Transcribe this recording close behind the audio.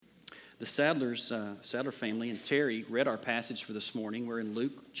The Sadler family and Terry read our passage for this morning. We're in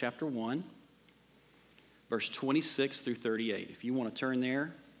Luke chapter 1, verse 26 through 38. If you want to turn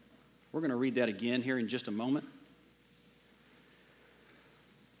there, we're going to read that again here in just a moment.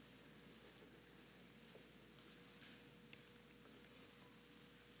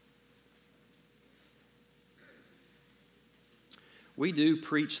 We do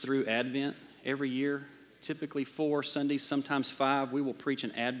preach through Advent every year, typically 4 Sundays, sometimes 5. We will preach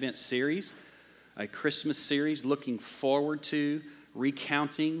an Advent series, a Christmas series, looking forward to,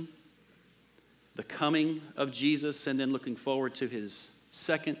 recounting the coming of Jesus, and then looking forward to his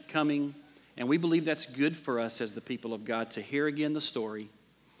second coming. And we believe that's good for us as the people of God to hear again the story,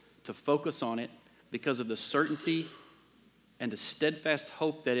 to focus on it, because of the certainty and the steadfast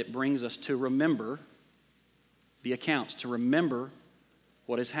hope that it brings us to remember the accounts, to remember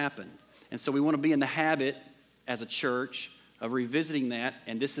what has happened. And so we want to be in the habit as a church of revisiting that,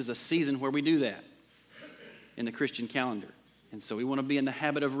 and this is a season where we do that in the Christian calendar. And so we want to be in the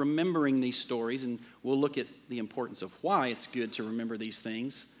habit of remembering these stories, and we'll look at the importance of why it's good to remember these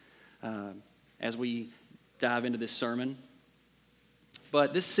things as we dive into this sermon.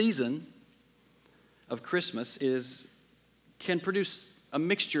 But this season of Christmas can produce a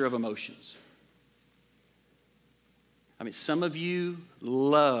mixture of emotions. I mean, some of you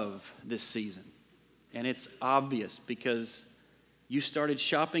love this season, and it's obvious because you started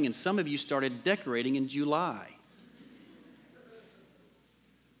shopping, and some of you started decorating in July.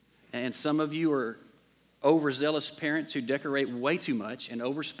 And some of you are overzealous parents who decorate way too much and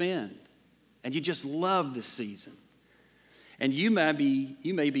overspend, and you just love this season. And you may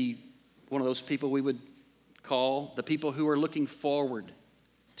be one of those people we would call the people who are looking forward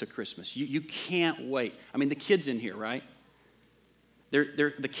to Christmas. You can't wait. I mean, the kids in here, right?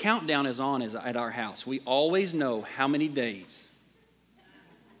 The countdown is on at our house. We always know how many days,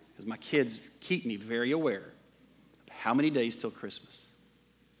 because my kids keep me very aware of how many days till Christmas.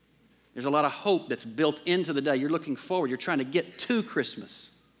 There's a lot of hope that's built into the day. You're looking forward. You're trying to get to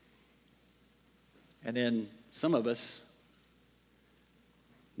Christmas. And then some of us,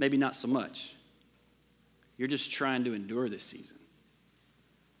 maybe not so much. You're just trying to endure this season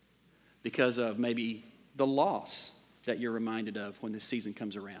because of maybe the loss that you're reminded of when this season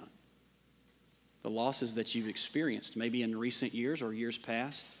comes around. The losses that you've experienced maybe in recent years or years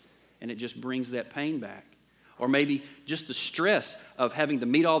past, and it just brings that pain back. Or maybe just the stress of having to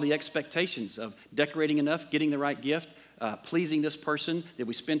meet all the expectations of decorating enough, getting the right gift, pleasing this person. Did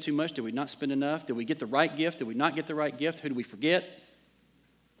we spend too much? Did we not spend enough? Did we get the right gift? Did we not get the right gift? Who did we forget?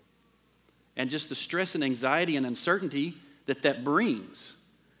 And just the stress and anxiety and uncertainty that brings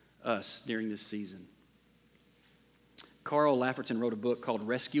us during this season. Carl Lafferton wrote a book called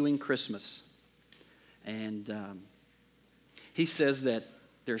Rescuing Christmas. And he says that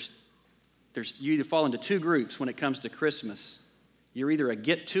you either fall into 2 groups when it comes to Christmas. You're either a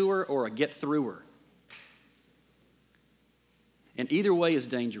get-toer or a get-througher. And either way is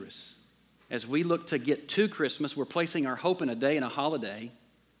dangerous. As we look to get to Christmas, we're placing our hope in a day and a holiday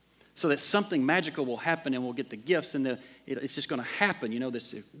so that something magical will happen and we'll get the gifts and it's just going to happen. You know,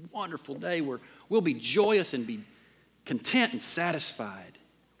 this wonderful day where we'll be joyous and be content and satisfied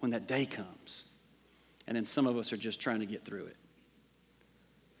when that day comes. And then some of us are just trying to get through it.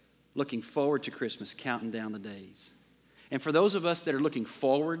 Looking forward to Christmas, counting down the days. And for those of us that are looking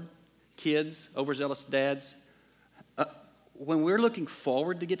forward, kids, overzealous dads, when we're looking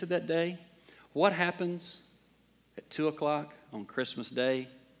forward to get to that day, what happens at 2 o'clock on Christmas Day?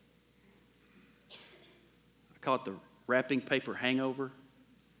 I call it the wrapping paper hangover.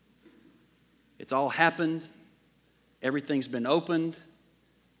 It's all happened. Everything's been opened.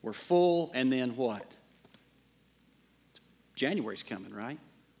 We're full. And then what? January's coming, right?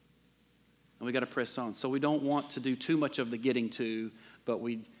 And we got to press on. So we don't want to do too much of the getting to, but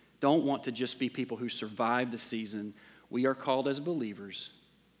we don't want to just be people who survive the season. We are called as believers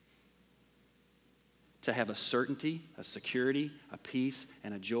to have a certainty, a security, a peace,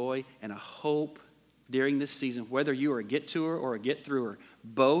 and a joy, and a hope during this season. Whether you are a get-toer or a get-througher,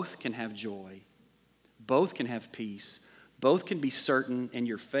 both can have joy. Both can have peace. Both can be certain in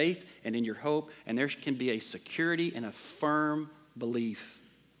your faith and in your hope, and there can be a security and a firm belief.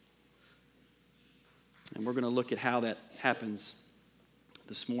 And we're going to look at how that happens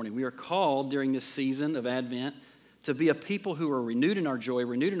this morning. We are called during this season of Advent to be a people who are renewed in our joy,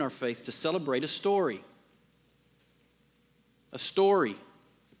 renewed in our faith, to celebrate a story. A story.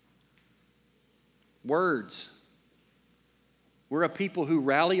 Words. We're a people who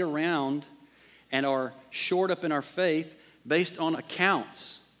rally around and are shored up in our faith based on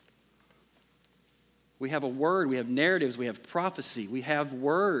accounts. We have a word, we have narratives, we have prophecy, we have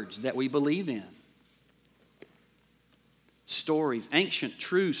words that we believe in. Stories, ancient,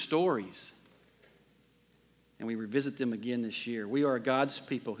 true stories. And we revisit them again this year. We are God's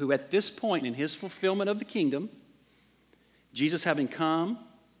people who at this point in his fulfillment of the kingdom, Jesus having come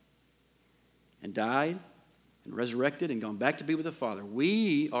and died and resurrected and gone back to be with the Father,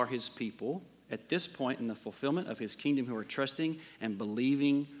 we are his people at this point in the fulfillment of his kingdom who are trusting and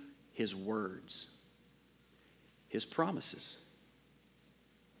believing his words, his promises.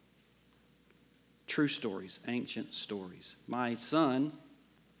 True stories, ancient stories. My son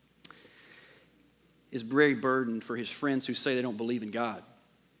is very burdened for his friends who say they don't believe in God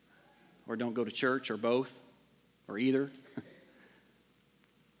or don't go to church or both or either.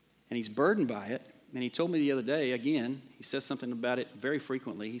 And he's burdened by it. And he told me the other day, again, he says something about it very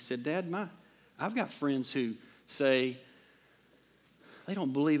frequently. He said, Dad, I've got friends who say they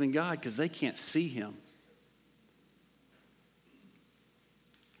don't believe in God because they can't see him.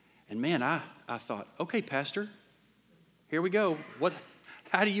 And man, I thought, okay, Pastor, here we go.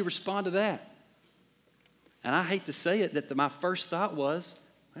 How do you respond to that? And I hate to say it, that my first thought was,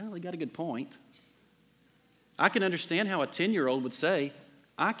 well, he got a good point. I can understand how a 10-year-old would say,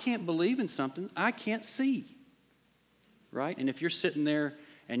 I can't believe in something I can't see. Right? And if you're sitting there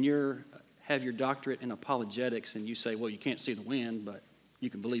and have your doctorate in apologetics and you say, well, you can't see the wind, but you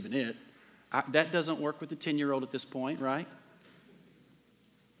can believe in it, that doesn't work with the 10-year-old at this point, right?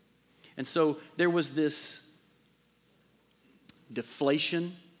 And so there was this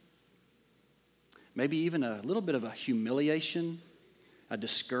deflation, maybe even a little bit of a humiliation, a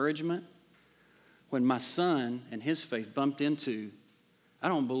discouragement, when my son and his faith bumped into, I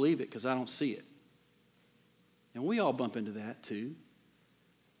don't believe it because I don't see it. And we all bump into that too,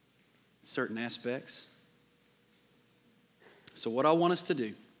 certain aspects. So what I want us to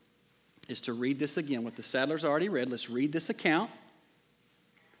do is to read this again, what the Sadlers already read. Let's read this account,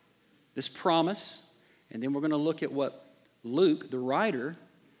 this promise, and then we're going to look at what Luke, the writer,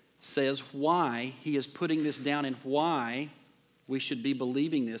 says why he is putting this down and why we should be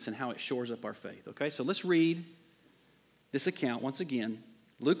believing this and how it shores up our faith. Okay, so let's read this account once again.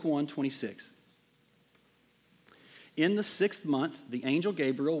 Luke 1:26. In the 6th month, the angel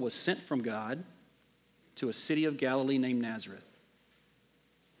Gabriel was sent from God to a city of Galilee named Nazareth,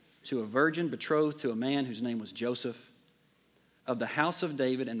 to a virgin betrothed to a man whose name was Joseph, of the house of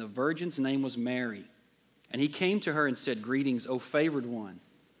David, and the virgin's name was Mary. And he came to her and said, Greetings, O favored one,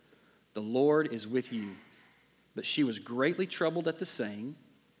 the Lord is with you. But she was greatly troubled at the saying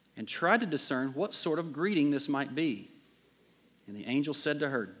and tried to discern what sort of greeting this might be. And the angel said to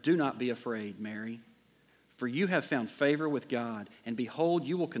her, Do not be afraid, Mary, for you have found favor with God. And behold,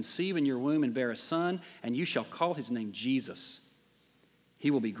 you will conceive in your womb and bear a son, and you shall call his name Jesus.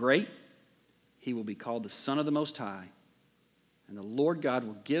 He will be great. He will be called the Son of the Most High. And the Lord God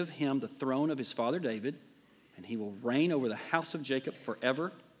will give him the throne of his father David, and he will reign over the house of Jacob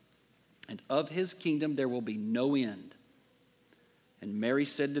forever, and of his kingdom there will be no end. And Mary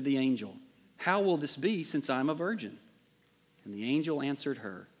said to the angel, How will this be, since I am a virgin? And the angel answered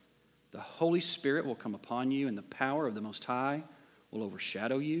her, The Holy Spirit will come upon you, and the power of the Most High will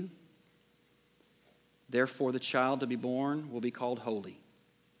overshadow you. Therefore the child to be born will be called Holy,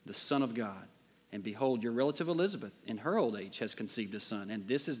 the Son of God. And behold, your relative Elizabeth, in her old age, has conceived a son, and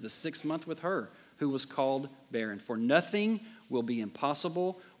this is the 6th month with her, who was called barren. For nothing will be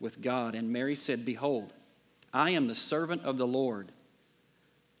impossible with God. And Mary said, Behold, I am the servant of the Lord.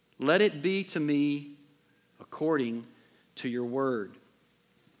 Let it be to me according to your word.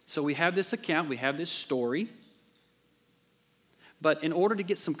 So we have this account, we have this story. But in order to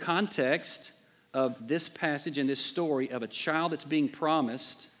get some context of this passage and this story of a child that's being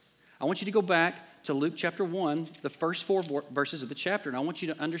promised, I want you to go back to Luke chapter 1, the first 4 verses of the chapter, and I want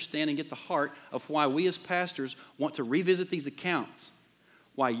you to understand and get the heart of why we as pastors want to revisit these accounts,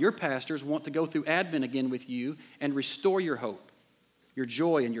 why your pastors want to go through Advent again with you and restore your hope, your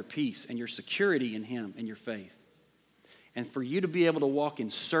joy and your peace and your security in Him and your faith, and for you to be able to walk in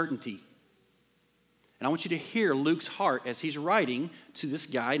certainty. And I want you to hear Luke's heart as he's writing to this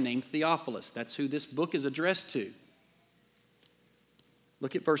guy named Theophilus. That's who this book is addressed to.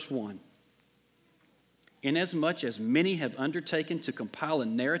 Look at verse 1. Inasmuch as many have undertaken to compile a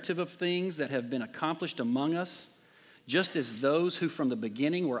narrative of things that have been accomplished among us, just as those who from the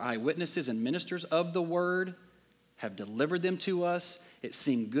beginning were eyewitnesses and ministers of the word have delivered them to us, it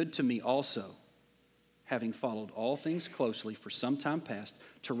seemed good to me also, having followed all things closely for some time past,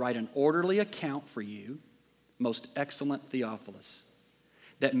 to write an orderly account for you, most excellent Theophilus,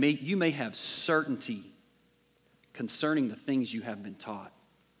 that you may have certainty concerning the things you have been taught.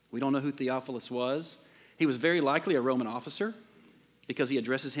 We don't know who Theophilus was. He was very likely a Roman officer because he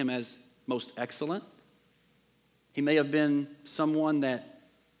addresses him as most excellent. He may have been someone that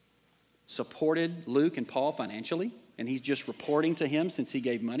supported Luke and Paul financially, and he's just reporting to him since he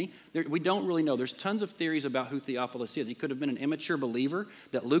gave money. We don't really know. There's tons of theories about who Theophilus is. He could have been an immature believer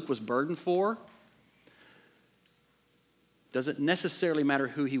that Luke was burdened for. Doesn't necessarily matter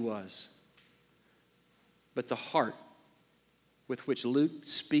who he was. But the heart with which Luke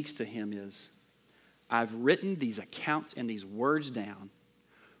speaks to him is, I've written these accounts and these words down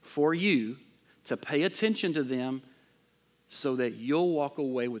for you to pay attention to them so that you'll walk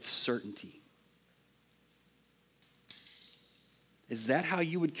away with certainty. Is that how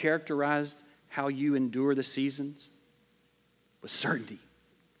you would characterize how you endure the seasons? With certainty.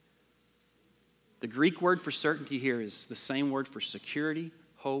 The Greek word for certainty here is the same word for security,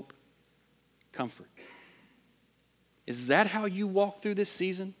 hope, comfort. Is that how you walk through this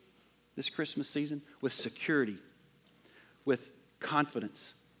season, this Christmas season? With security, with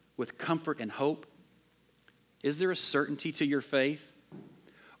confidence, with comfort and hope? Is there a certainty to your faith?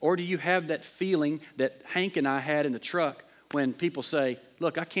 Or do you have that feeling that Hank and I had in the truck when people say,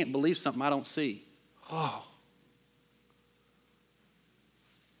 look, I can't believe something I don't see? Oh.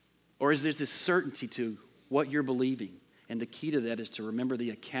 Or is there this certainty to what you're believing? And the key to that is to remember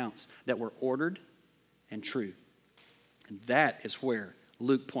the accounts that were ordered and true. And that is where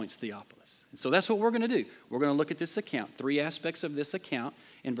Luke points Theophilus. And so that's what we're going to do. We're going to look at this account, three aspects of this account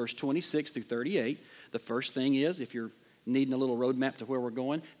in verse 26 through 38. The first thing is, if you're needing a little roadmap to where we're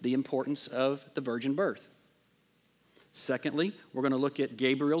going, the importance of the virgin birth. Secondly, we're going to look at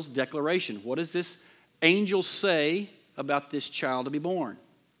Gabriel's declaration. What does this angel say about this child to be born?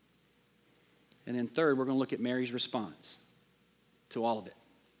 And then third, we're going to look at Mary's response to all of it.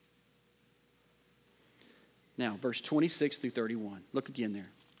 Now, verse 26 through 31. Look again there.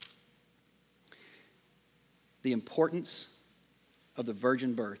 The importance of the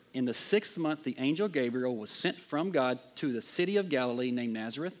virgin birth. In the 6th month, the angel Gabriel was sent from God to the city of Galilee named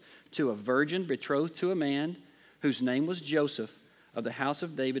Nazareth, to a virgin betrothed to a man whose name was Joseph, of the house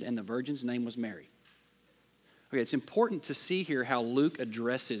of David, and the virgin's name was Mary. Okay, it's important to see here how Luke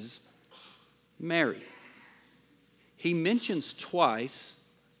addresses Mary. He mentions twice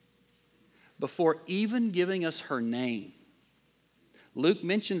before even giving us her name. Luke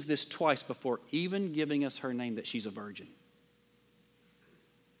mentions this twice before even giving us her name, that she's a virgin.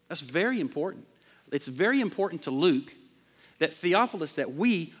 That's very important. It's very important to Luke that Theophilus, that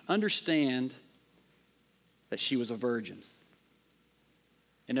we understand that she was a virgin.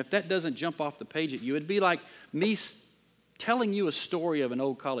 And if that doesn't jump off the page at you, it'd be like me telling you a story of an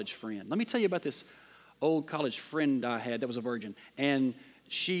old college friend. Let me tell you about this old college friend I had that was a virgin. And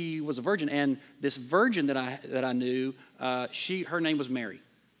she was a virgin. And this virgin that I knew, her name was Mary.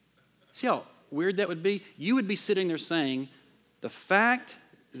 See how weird that would be? You would be sitting there saying, the fact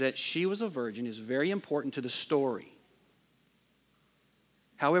that she was a virgin is very important to the story.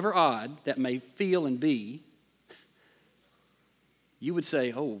 However odd that may feel and be, you would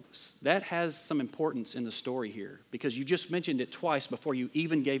say, oh, that has some importance in the story here because you just mentioned it twice before you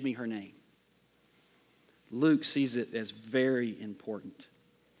even gave me her name. Luke sees it as very important.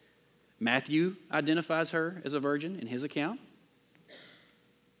 Matthew identifies her as a virgin in his account.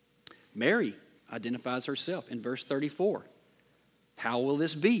 Mary identifies herself in verse 34. How will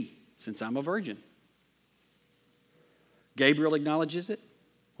this be since I'm a virgin? Gabriel acknowledges it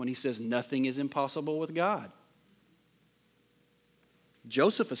when he says nothing is impossible with God.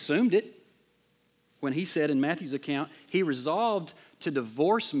 Joseph assumed it when he said in Matthew's account, he resolved to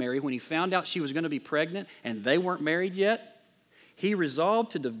divorce Mary when he found out she was going to be pregnant and they weren't married yet. He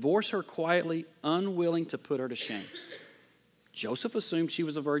resolved to divorce her quietly, unwilling to put her to shame. Joseph assumed she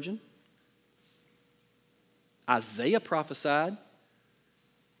was a virgin. Isaiah prophesied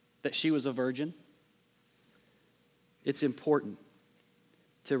that she was a virgin. It's important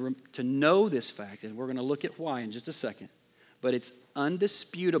to know this fact, and we're going to look at why in just a second. But it's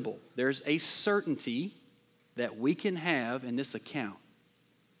undisputable. There's a certainty that we can have in this account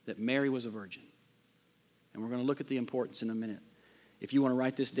that Mary was a virgin. And we're going to look at the importance in a minute. If you want to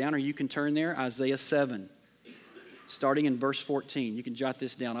write this down, or you can turn there, Isaiah 7, starting in verse 14. You can jot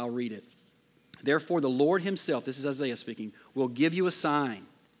this down. I'll read it. Therefore, the Lord himself, this is Isaiah speaking, will give you a sign.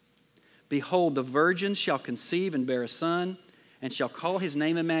 Behold, the virgin shall conceive and bear a son, and shall call his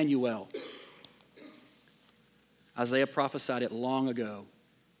name Emmanuel. Isaiah prophesied it long ago,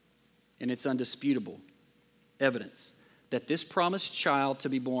 and it's undisputable evidence that this promised child to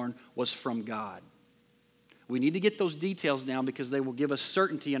be born was from God. We need to get those details down because they will give us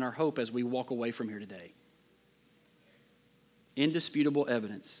certainty in our hope as we walk away from here today. Indisputable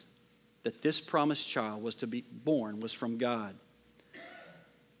evidence that this promised child was to be born was from God.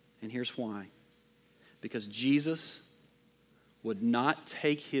 And here's why. Because Jesus would not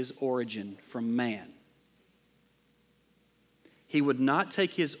take his origin from man. He would not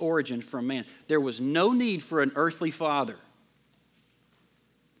take his origin from man. There was no need for an earthly father.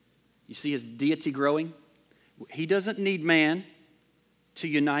 You see his deity growing? He doesn't need man to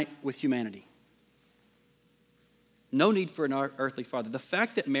unite with humanity. No need for an earthly father. The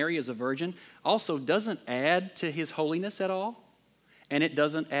fact that Mary is a virgin also doesn't add to his holiness at all, and it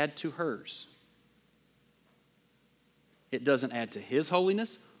doesn't add to hers. It doesn't add to his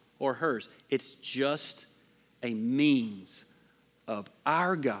holiness or hers. It's just a means of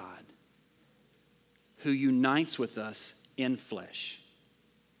our God who unites with us in flesh.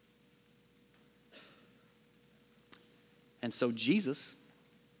 And so Jesus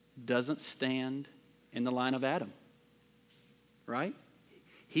doesn't stand in the line of Adam, right?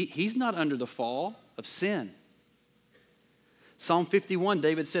 He's not under the fall of sin. Psalm 51,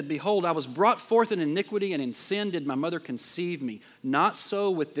 David said, "Behold, I was brought forth in iniquity, and in sin did my mother conceive me. Not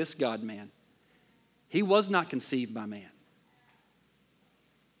so with this God-man. He was not conceived by man.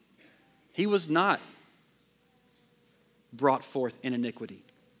 He was not brought forth in iniquity.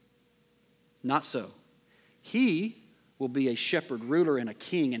 Not so. He will be a shepherd, ruler, and a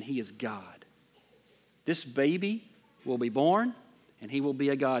king, and he is God. This baby will be born, and he will be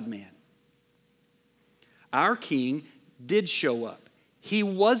a God-man." Our king did show up. He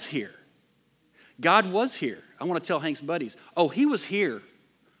was here. God was here. I want to tell Hank's buddies, oh, he was here.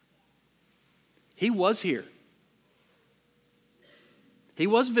 He was here. He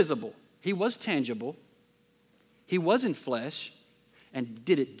was visible. He was tangible. He was in flesh and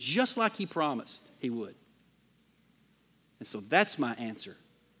did it just like he promised he would. And so that's my answer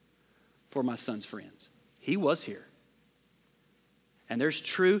for my son's friends. He was here. And there's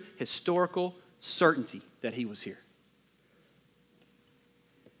true historical certainty that he was here.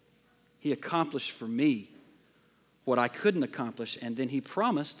 He accomplished for me what I couldn't accomplish, and then he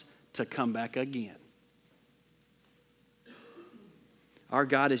promised to come back again. Our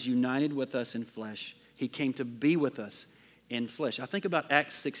God is united with us in flesh. He came to be with us in flesh. I think about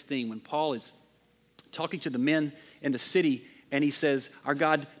Acts 16 when Paul is talking to the men in the city, and he says, our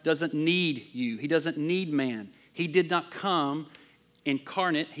God doesn't need you. He doesn't need man. He did not come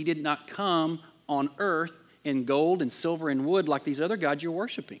incarnate. He did not come on earth in gold and silver and wood like these other gods you're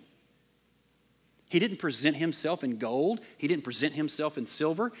worshiping. He didn't present himself in gold. He didn't present himself in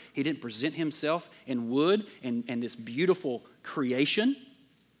silver. He didn't present himself in wood and this beautiful creation.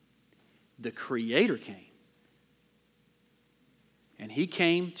 The Creator came. And he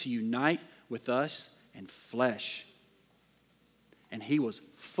came to unite with us in flesh. And he was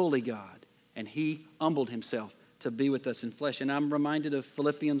fully God. And he humbled himself to be with us in flesh. And I'm reminded of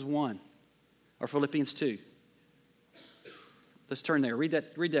Philippians 1 or Philippians 2. Let's turn there. Read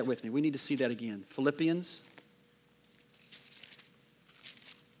that with me. We need to see that again. Philippians.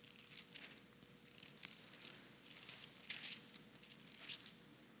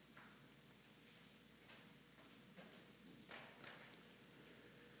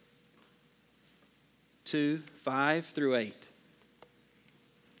 Two, 5 through 8.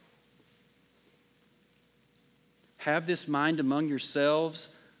 Have this mind among yourselves,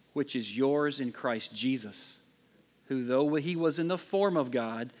 which is yours in Christ Jesus, who, though he was in the form of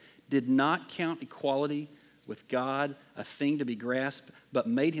God, did not count equality with God a thing to be grasped, but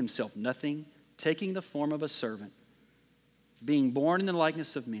made himself nothing, taking the form of a servant, being born in the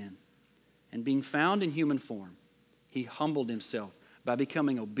likeness of men, and being found in human form, he humbled himself by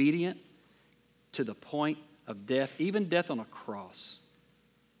becoming obedient to the point of death, even death on a cross.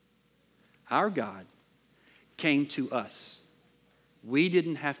 Our God came to us. We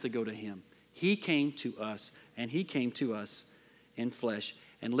didn't have to go to him. He came to us, and he came to us in flesh.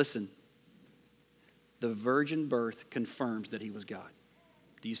 And listen, the virgin birth confirms that he was God.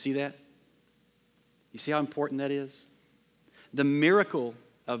 Do you see that? You see how important that is? The miracle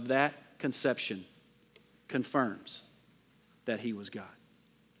of that conception confirms that he was God.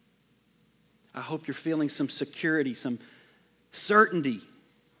 I hope you're feeling some security, some certainty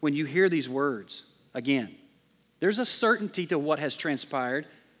when you hear these words. Again, there's a certainty to what has transpired,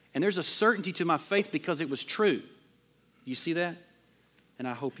 and there's a certainty to my faith because it was true. You see that? And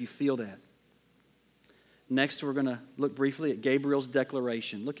I hope you feel that. Next, we're going to look briefly at Gabriel's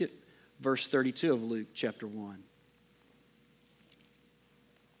declaration. Look at verse 32 of Luke chapter 1.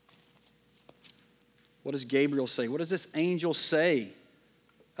 What does Gabriel say? What does this angel say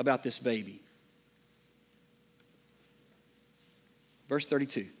about this baby? Verse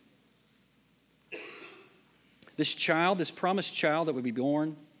 32. This child, this promised child that would be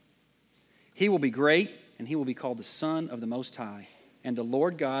born, He will be great, and he will be called the Son of the Most High. And the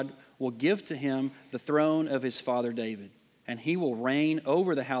Lord God will give to him the throne of his father David. And he will reign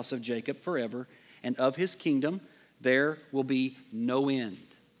over the house of Jacob forever, and of his kingdom there will be no end.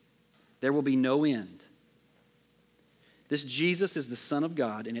 There will be no end. This Jesus is the Son of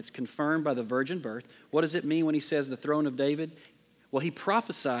God, and it's confirmed by the virgin birth. What does it mean when he says the throne of David? Well, he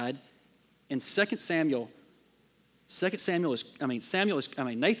prophesied in 2 Samuel.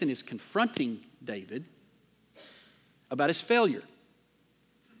 Nathan is confronting David about his failure.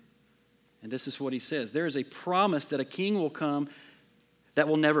 And this is what he says. There is a promise that a king will come that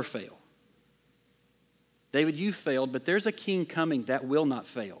will never fail. David, you failed, but there's a king coming that will not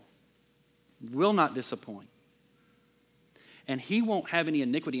fail, will not disappoint. And he won't have any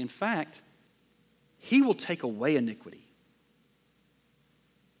iniquity. In fact, he will take away iniquity.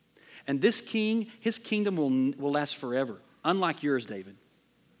 And this king, his kingdom will last forever, unlike yours, David.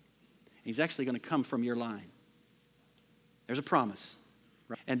 He's actually going to come from your line. There's a promise.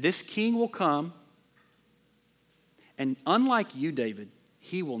 And this king will come, and unlike you, David,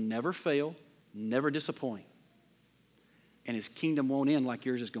 he will never fail, never disappoint. And his kingdom won't end like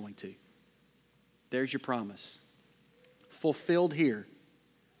yours is going to. There's your promise. Fulfilled here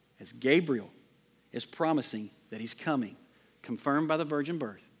as Gabriel is promising that he's coming, confirmed by the virgin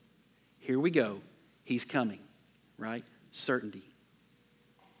birth. Here we go. He's coming, right? Certainty.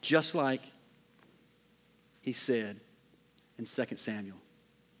 Just like he said in 2 Samuel.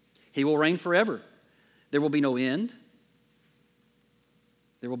 He will reign forever. There will be no end.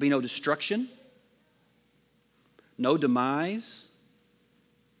 There will be no destruction. No demise.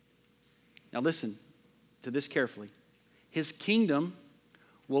 Now listen to this carefully. His kingdom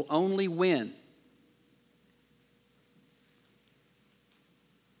will only win.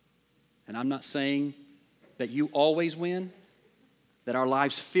 And I'm not saying that you always win, that our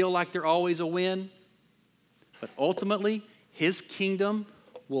lives feel like they're always a win, but ultimately, his kingdom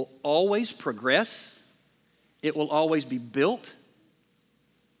will always progress. It will always be built.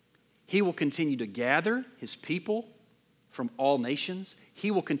 He will continue to gather his people from all nations.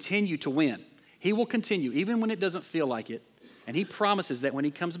 He will continue to win. He will continue, even when it doesn't feel like it. And he promises that when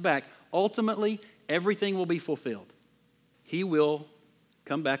he comes back, ultimately, everything will be fulfilled. He will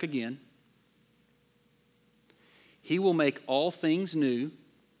come back again. He will make all things new.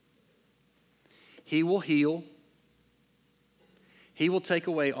 He will heal. He will take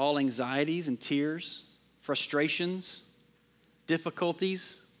away all anxieties and tears, frustrations,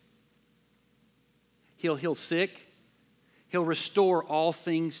 difficulties. He'll heal sick. He'll restore all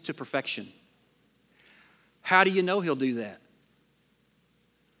things to perfection. How do you know he'll do that?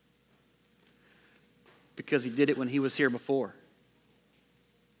 Because he did it when he was here before.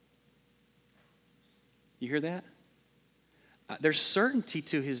 You hear that? There's certainty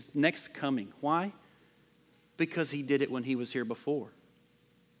to his next coming. Why? Because he did it when he was here before.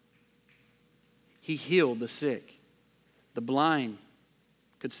 He healed the sick. The blind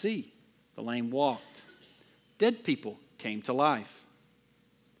could see. The lame walked. Dead people came to life.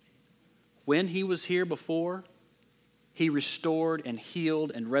 When he was here before, he restored and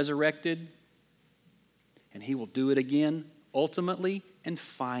healed and resurrected. And he will do it again, ultimately and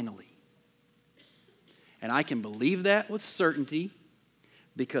finally. And I can believe that with certainty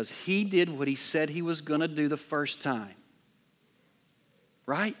because he did what he said he was going to do the first time.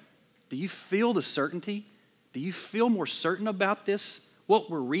 Right? Do you feel the certainty? Do you feel more certain about this? What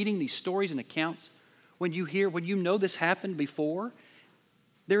we're reading, these stories and accounts, when you know this happened before,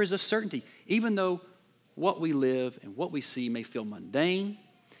 there is a certainty. Even though what we live and what we see may feel mundane,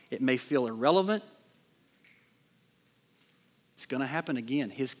 it may feel irrelevant, it's going to happen again.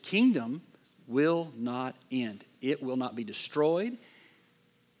 His kingdom will not end. It will not be destroyed.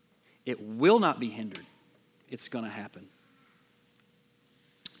 It will not be hindered. It's going to happen.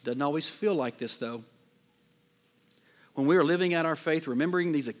 Doesn't always feel like this, though. When we are living out our faith,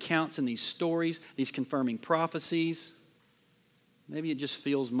 remembering these accounts and these stories, these confirming prophecies, maybe it just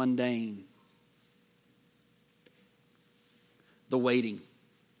feels mundane. The waiting.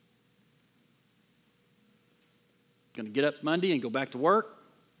 Going to get up Monday and go back to work.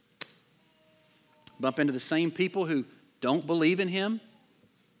 Bump into the same people who don't believe in him.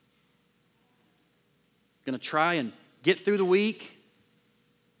 Going to try and get through the week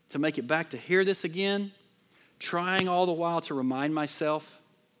to make it back to hear this again. Trying all the while to remind myself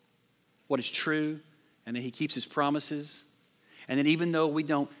what is true and that he keeps his promises. And that even though we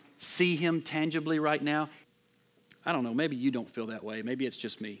don't see him tangibly right now, I don't know, maybe you don't feel that way. Maybe it's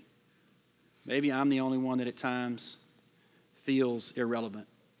just me. Maybe I'm the only one that at times feels irrelevant.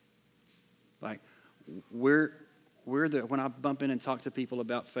 Like, we're when I bump in and talk to people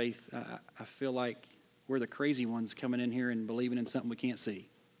about faith, I feel like we're the crazy ones coming in here and believing in something we can't see,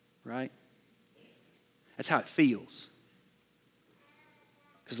 right? That's how it feels.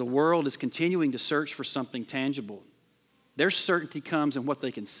 Because the world is continuing to search for something tangible. Their certainty comes in what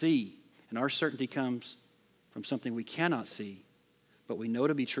they can see, and our certainty comes from something we cannot see, but we know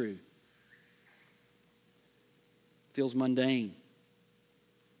to be true. Feels mundane.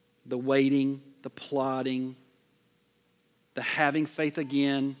 The waiting, the plodding, the having faith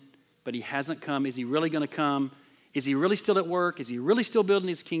again, but he hasn't come. Is he really going to come? Is he really still at work? Is he really still building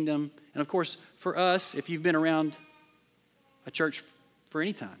his kingdom? And of course, for us, if you've been around a church for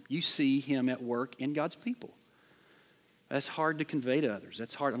any time, you see him at work in God's people. That's hard to convey to others.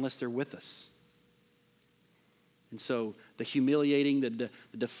 That's hard unless they're with us. And so the humiliating, the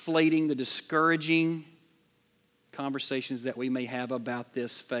deflating, the discouraging conversations that we may have about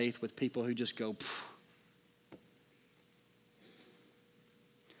this faith with people who just go, pfft.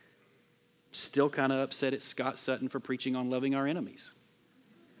 Still kind of upset at Scott Sutton for preaching on loving our enemies.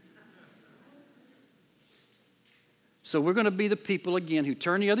 So we're going to be the people, again, who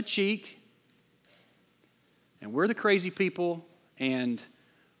turn the other cheek, and we're the crazy people, and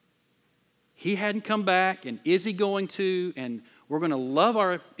he hadn't come back, and is he going to? And we're going to love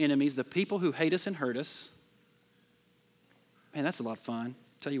our enemies, the people who hate us and hurt us. Man, that's a lot of fun.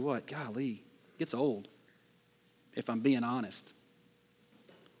 Tell you what, golly, it gets old, if I'm being honest.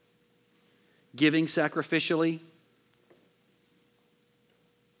 Giving sacrificially,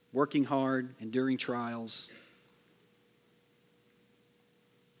 working hard, enduring trials,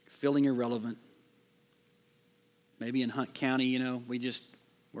 feeling irrelevant. Maybe in Hunt County,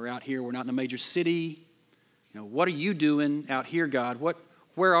 we're out here, we're not in a major city. What are you doing out here, God?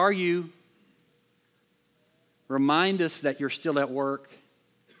 Where are you? Remind us that you're still at work.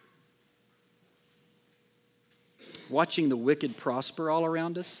 Watching the wicked prosper all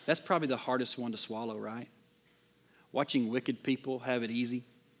around us, that's probably the hardest one to swallow, right? Watching wicked people have it easy.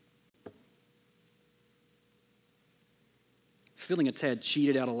 Feeling a tad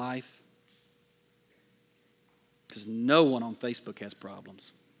cheated out of life. Because no one on Facebook has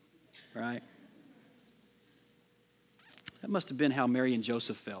problems, right? That must have been how Mary and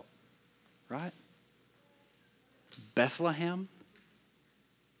Joseph felt, right? Bethlehem,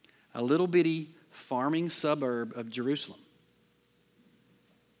 a little bitty farming suburb of Jerusalem.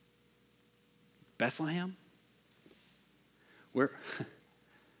 Bethlehem? We're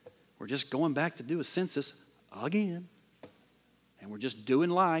just going back to do a census again. And we're just doing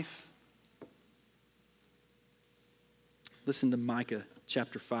life. Listen to Micah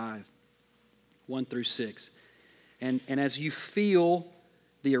chapter 5, 1 through 6. And as you feel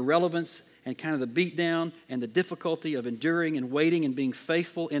the irrelevance and kind of the beatdown and the difficulty of enduring and waiting and being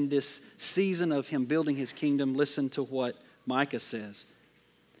faithful in this season of him building his kingdom, listen to what Micah says.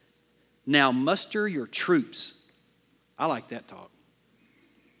 Now muster your troops. I like that talk.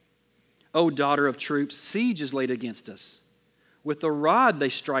 O daughter of troops, siege is laid against us. With the rod they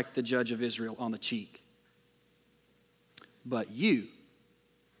strike the judge of Israel on the cheek. But you,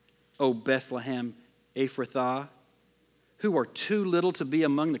 O Bethlehem Ephrathah, who are too little to be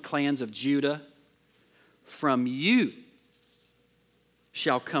among the clans of Judah, from you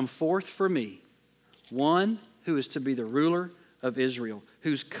shall come forth for me one who is to be the ruler of Israel,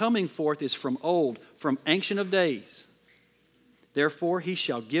 whose coming forth is from old, from ancient of days. Therefore he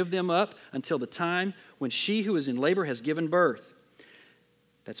shall give them up until the time when she who is in labor has given birth.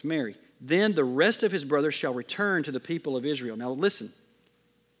 That's Mary. Then the rest of his brothers shall return to the people of Israel. Now listen.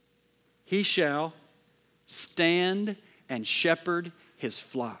 He shall stand and shepherd his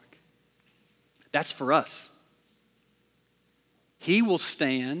flock. That's for us. He will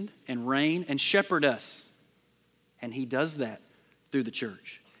stand and reign and shepherd us. And he does that through the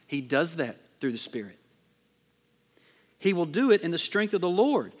church. He does that through the Spirit. He will do it in the strength of the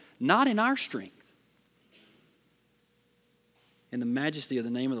Lord, not in our strength. In the majesty of the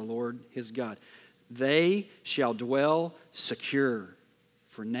name of the Lord his God. They shall dwell secure,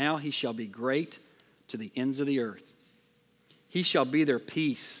 for now he shall be great to the ends of the earth. He shall be their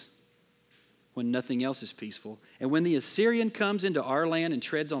peace when nothing else is peaceful. And when the Assyrian comes into our land and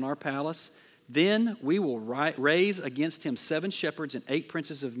treads on our palace, then we will raise against him 7 shepherds and 8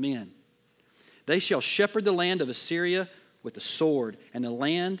 princes of men. They shall shepherd the land of Assyria with the sword, and the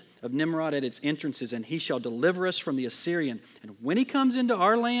land of Nimrod at its entrances, and he shall deliver us from the Assyrian. And when he comes into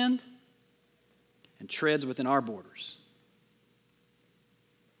our land and treads within our borders,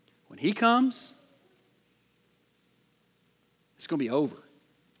 when he comes, it's going to be over.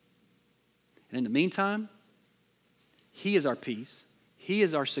 And in the meantime, he is our peace. He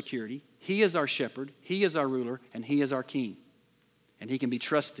is our security. He is our shepherd. He is our ruler. And He is our king. And He can be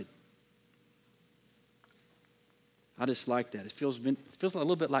trusted. I just like that. It feels a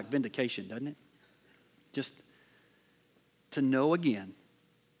little bit like vindication, doesn't it? Just to know again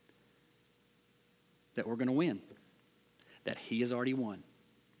that we're going to win. That He has already won.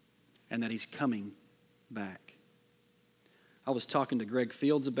 And that He's coming back. I was talking to Greg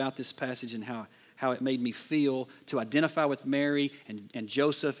Fields about this passage and how it made me feel to identify with Mary and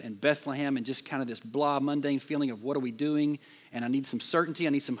Joseph and Bethlehem and just kind of this blah, mundane feeling of what are we doing? And I need some certainty.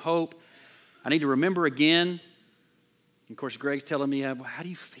 I need some hope. I need to remember again. And of course, Greg's telling me, how do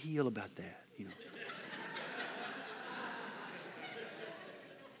you feel about that? You know.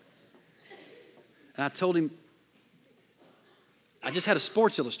 And I told him, I just had a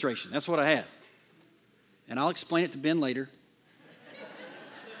sports illustration. That's what I had. And I'll explain it to Ben later.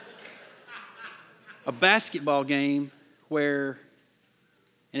 A basketball game where,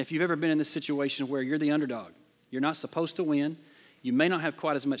 and if you've ever been in this situation where you're the underdog, you're not supposed to win, you may not have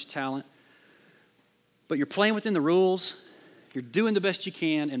quite as much talent, but you're playing within the rules, you're doing the best you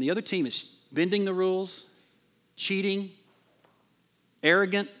can, and the other team is bending the rules, cheating,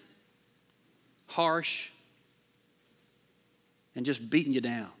 arrogant, harsh, and just beating you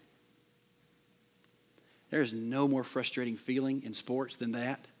down. There is no more frustrating feeling in sports than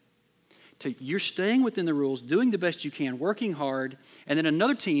that. You're staying within the rules, doing the best you can, working hard, and then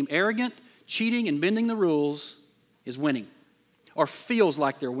another team, arrogant, cheating, and bending the rules, is winning or feels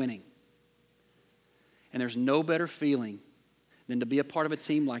like they're winning. And there's no better feeling than to be a part of a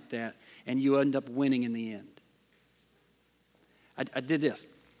team like that, and you end up winning in the end. I did this.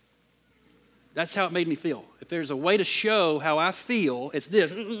 That's how it made me feel. If there's a way to show how I feel, it's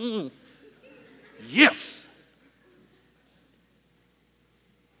this. Yes!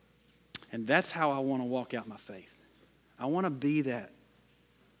 And that's how I want to walk out my faith. I want to be that.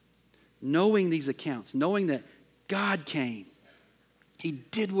 Knowing these accounts, knowing that God came. He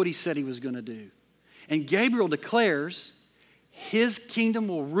did what He said He was going to do. And Gabriel declares His kingdom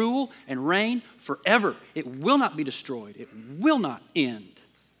will rule and reign forever. It will not be destroyed. It will not end.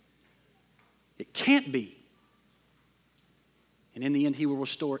 It can't be. And in the end, He will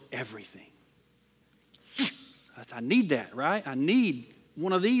restore everything. I need that, right? I need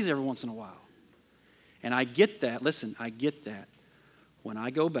one of these every once in a while. And I get that, listen, I get that when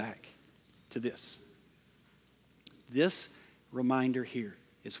I go back to this. This reminder here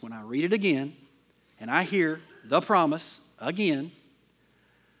is when I read it again and I hear the promise again,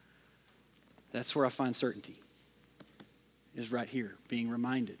 that's where I find certainty. Is right here, being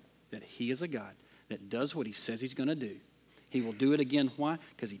reminded that He is a God that does what He says He's going to do. He will do it again. Why?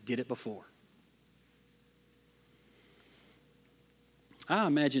 Because He did it before. I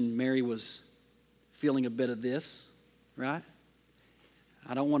imagine Mary was feeling a bit of this, right?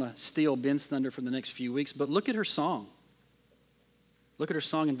 I don't want to steal Ben's thunder for the next few weeks, but look at her song. Look at her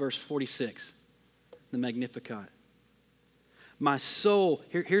song in verse 46, the Magnificat. My soul,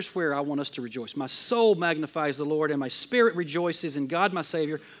 here's where I want us to rejoice. My soul magnifies the Lord, and my spirit rejoices in God my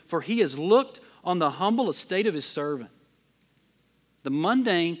Savior, for He has looked on the humble estate of His servant. The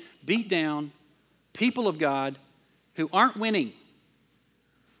mundane, beat down people of God who aren't winning.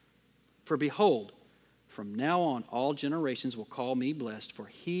 For behold, from now on all generations will call me blessed, for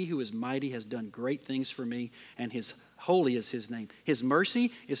He who is mighty has done great things for me, and holy is His name. His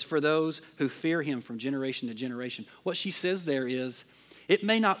mercy is for those who fear Him from generation to generation. What she says there is, it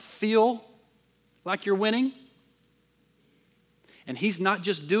may not feel like you're winning, and He's not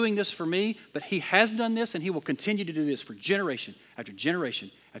just doing this for me, but He has done this, and He will continue to do this for generation after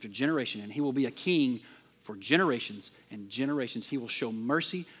generation after generation, and He will be a king for generations and generations. He will show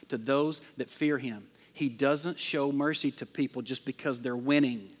mercy to those that fear Him. He doesn't show mercy to people just because they're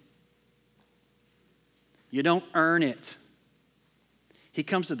winning. You don't earn it. He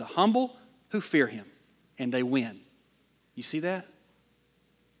comes to the humble who fear Him, and they win. You see that?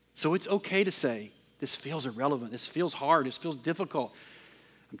 So it's okay to say, this feels irrelevant. This feels hard. This feels difficult.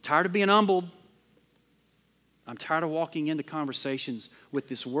 I'm tired of being humbled. I'm tired of walking into conversations with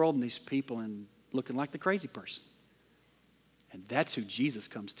this world and these people and looking like the crazy person. And that's who Jesus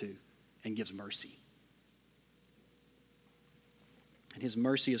comes to and gives mercy. And His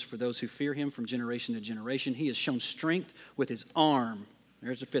mercy is for those who fear Him from generation to generation. He has shown strength with His arm.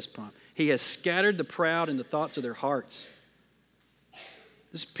 There's a fist pump. He has scattered the proud in the thoughts of their hearts.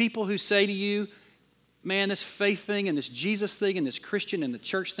 There's people who say to you, man, this faith thing and this Jesus thing and this Christian and the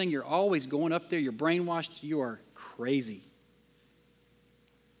church thing, you're always going up there, you're brainwashed, you are crazy.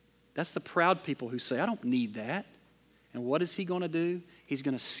 That's the proud people who say, I don't need that. And what is He going to do? He's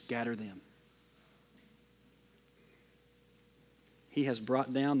going to scatter them. He has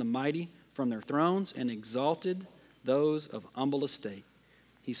brought down the mighty from their thrones and exalted those of humble estate.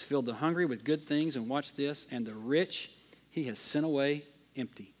 He's filled the hungry with good things, and watch this, and the rich he has sent away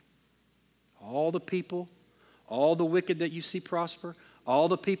empty. All the people, all the wicked that you see prosper, all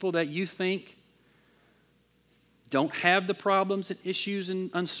the people that you think don't have the problems and issues and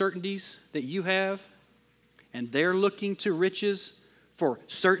uncertainties that you have, and they're looking to riches for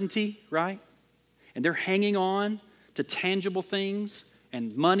certainty, right? And they're hanging on to tangible things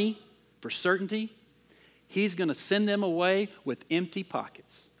and money for certainty. He's going to send them away with empty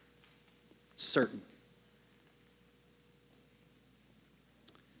pockets. Certain.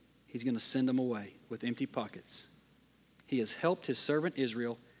 He's going to send them away with empty pockets. He has helped his servant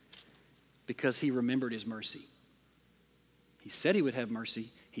Israel because he remembered his mercy. He said he would have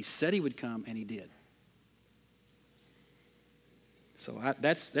mercy. He said he would come, and he did. So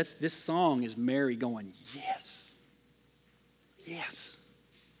this song is Mary going, yes, yes.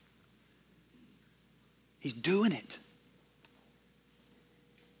 He's doing it.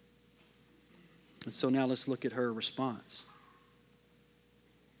 And so now let's look at her response.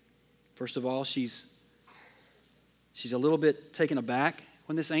 First of all, she's a little bit taken aback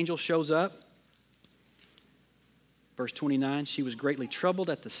when this angel shows up. Verse 29, she was greatly troubled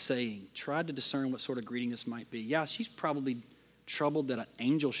at the saying, tried to discern what sort of greeting this might be. Yeah, she's probably troubled that an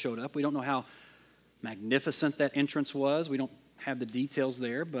angel showed up. We don't know how magnificent that entrance was. We don't have the details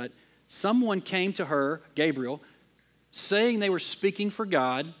there, but someone came to her, Gabriel, saying they were speaking for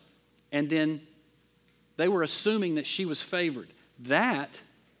God, and then they were assuming that she was favored. That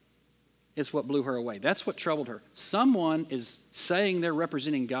is what blew her away. That's what troubled her. Someone is saying they're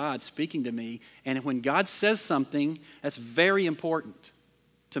representing God, speaking to me, and when God says something, that's very important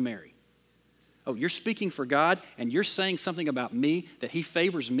to Mary. Oh, you're speaking for God, and you're saying something about me, that he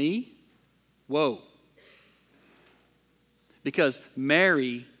favors me? Whoa. Because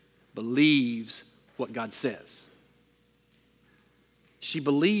Mary believes what God says. She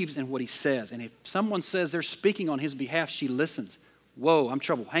believes in what he says. And if someone says they're speaking on his behalf, she listens. Whoa, I'm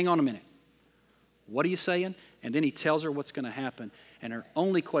troubled. Hang on a minute. What are you saying? And then he tells her what's going to happen. And her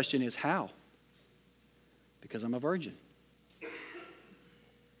only question is, how? Because I'm a virgin.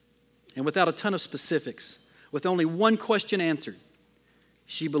 And without a ton of specifics, with only one question answered,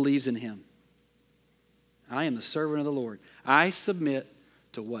 she believes in him. I am the servant of the Lord. I submit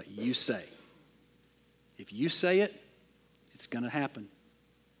to what you say. If you say it, it's going to happen.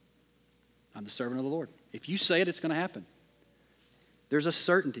 I'm the servant of the Lord. If you say it, it's going to happen. There's a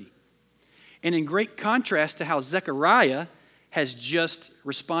certainty. And in great contrast to how Zechariah has just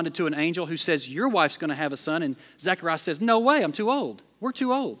responded to an angel who says, your wife's going to have a son, and Zechariah says, no way, I'm too old. We're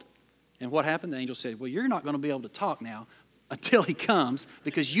too old. And what happened? The angel said, well, you're not going to be able to talk now until he comes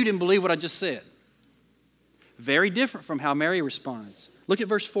because you didn't believe what I just said. Very different from how Mary responds. Look at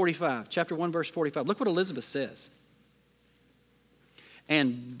verse 45, chapter 1, verse 45. Look what Elizabeth says.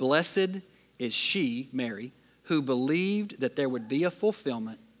 And blessed is she, Mary, who believed that there would be a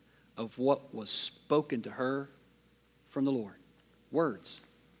fulfillment of what was spoken to her from the Lord. Words.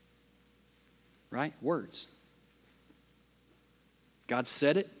 Right? Words. God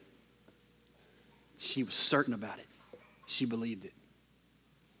said it. She was certain about it. She believed it.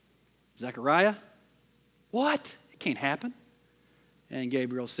 Zechariah, what? It can't happen. And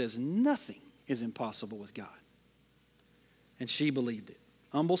Gabriel says, nothing is impossible with God. And she believed it.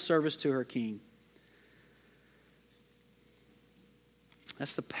 Humble service to her king.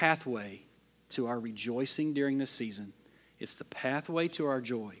 That's the pathway to our rejoicing during this season. It's the pathway to our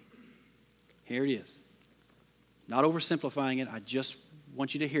joy. Here it is. Not oversimplifying it. I just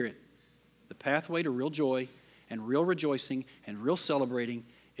want you to hear it. The pathway to real joy and real rejoicing and real celebrating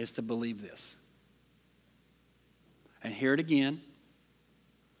is to believe this. And hear it again,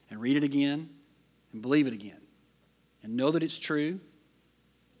 and read it again, and believe it again. And know that it's true,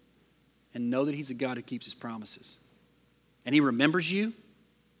 and know that he's a God who keeps his promises. And he remembers you.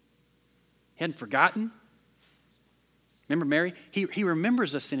 He hadn't forgotten. Remember Mary? He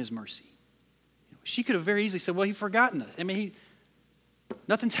remembers us in his mercy. She could have very easily said, well, he's forgotten us. I mean,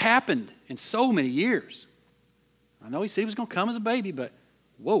 nothing's happened in so many years. I know he said he was going to come as a baby, but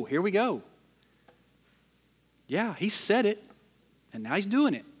whoa, here we go. Yeah, he said it, and now he's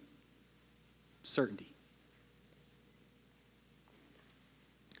doing it. Certainty.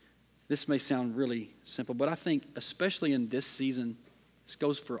 This may sound really simple, but I think especially in this season, this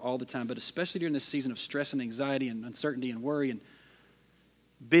goes for all the time, but especially during this season of stress and anxiety and uncertainty and worry and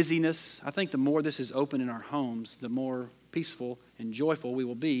busyness, I think the more this is open in our homes, the more peaceful and joyful we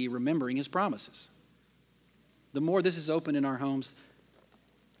will be remembering his promises. The more this is open in our homes,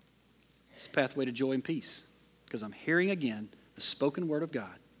 it's a pathway to joy and peace. Because I'm hearing again the the spoken word of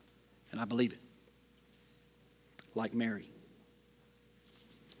God, and I believe it, like Mary.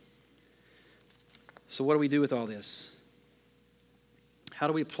 So what do we do with all this? How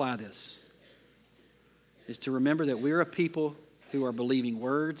do we apply this? Is to remember that we're a people who are believing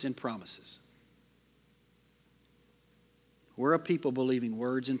words and promises. We're a people believing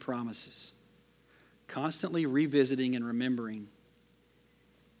words and promises. Constantly revisiting and remembering.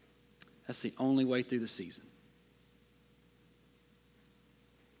 That's the only way through the season.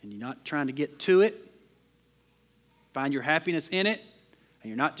 And you're not trying to get to it, find your happiness in it, and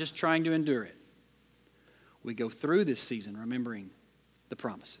you're not just trying to endure it. We go through this season remembering the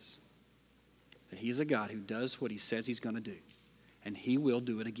promises. That He is a God who does what He says He's going to do. And He will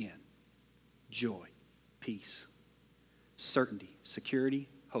do it again. Joy, peace, certainty, security,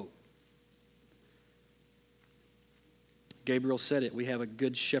 hope. Gabriel said it. We have a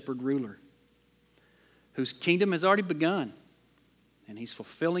good shepherd ruler whose kingdom has already begun. And He's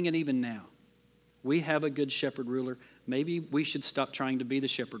fulfilling it even now. We have a good shepherd ruler. Maybe we should stop trying to be the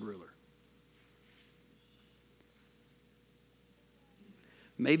shepherd ruler.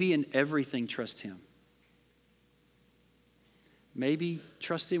 Maybe in everything, trust Him. Maybe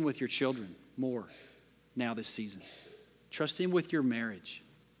trust Him with your children more now this season. Trust Him with your marriage.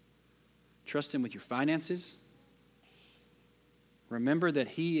 Trust Him with your finances. Remember that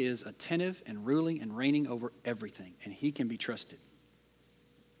He is attentive and ruling and reigning over everything, and He can be trusted.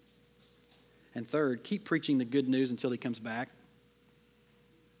 And third, keep preaching the good news until He comes back.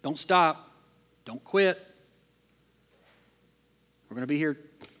 Don't stop. Don't quit. We're going to be here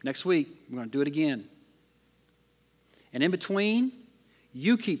next week. We're going to do it again. And in between,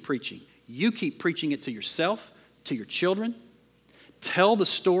 you keep preaching. You keep preaching it to yourself, to your children. Tell the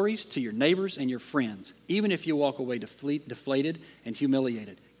stories to your neighbors and your friends. Even if you walk away deflated and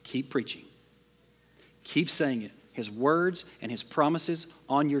humiliated, keep preaching. Keep saying it. His words and His promises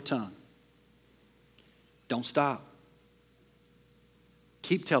on your tongue. Don't stop.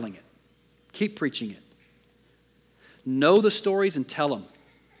 Keep telling it. Keep preaching it. Know the stories and tell them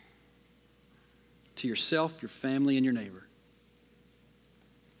to yourself, your family, and your neighbor.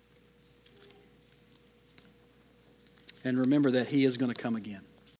 And remember that He is going to come again.